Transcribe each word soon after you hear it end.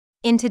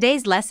In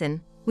today's lesson,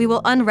 we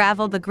will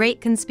unravel the great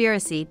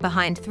conspiracy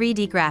behind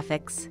 3D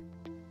graphics.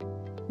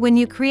 When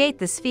you create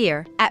the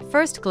sphere, at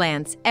first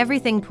glance,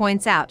 everything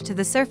points out to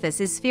the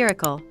surface is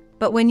spherical.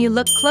 But when you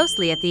look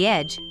closely at the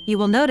edge, you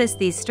will notice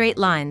these straight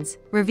lines,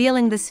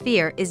 revealing the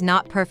sphere is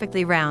not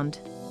perfectly round.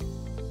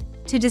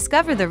 To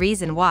discover the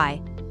reason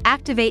why,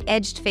 activate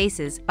edged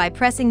faces by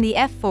pressing the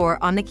F4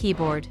 on the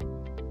keyboard.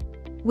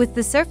 With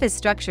the surface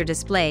structure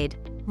displayed,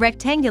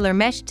 rectangular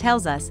mesh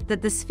tells us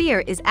that the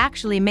sphere is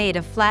actually made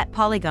of flat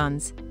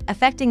polygons,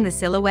 affecting the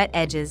silhouette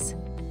edges.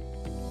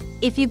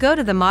 If you go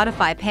to the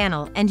Modify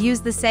panel and use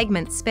the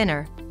segment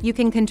spinner, you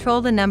can control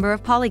the number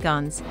of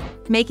polygons,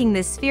 making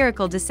this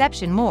spherical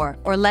deception more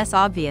or less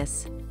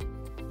obvious.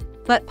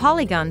 But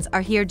polygons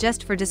are here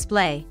just for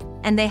display,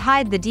 and they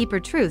hide the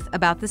deeper truth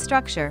about the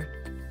structure.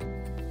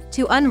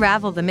 To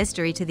unravel the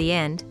mystery to the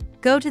end,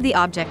 go to the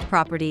Object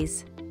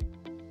Properties.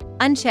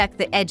 Uncheck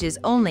the edges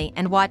only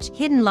and watch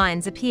hidden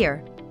lines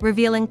appear,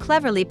 revealing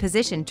cleverly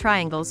positioned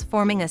triangles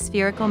forming a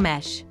spherical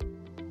mesh.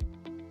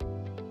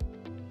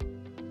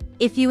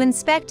 If you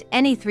inspect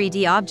any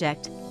 3D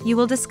object, you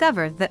will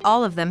discover that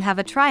all of them have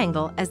a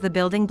triangle as the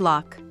building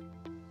block.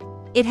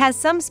 It has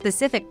some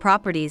specific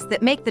properties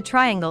that make the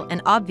triangle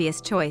an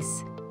obvious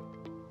choice.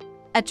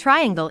 A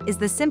triangle is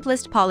the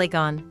simplest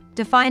polygon,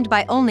 defined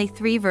by only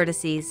 3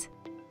 vertices.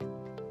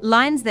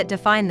 Lines that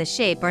define the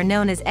shape are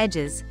known as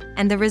edges,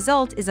 and the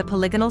result is a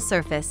polygonal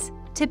surface,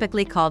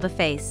 typically called a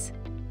face.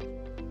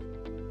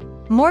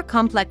 More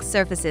complex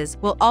surfaces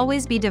will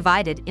always be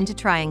divided into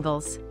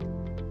triangles.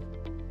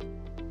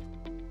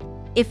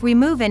 If we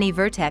move any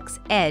vertex,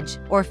 edge,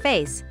 or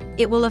face,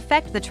 it will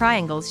affect the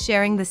triangles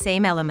sharing the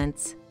same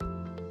elements.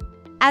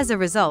 As a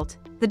result,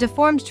 the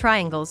deformed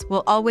triangles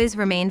will always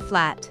remain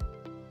flat.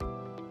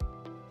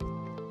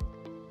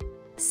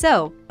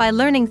 So, by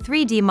learning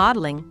 3D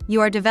modeling,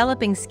 you are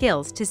developing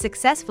skills to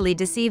successfully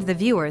deceive the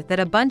viewer that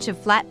a bunch of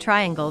flat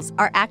triangles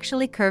are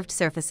actually curved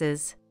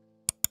surfaces.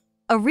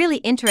 A really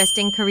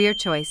interesting career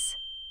choice.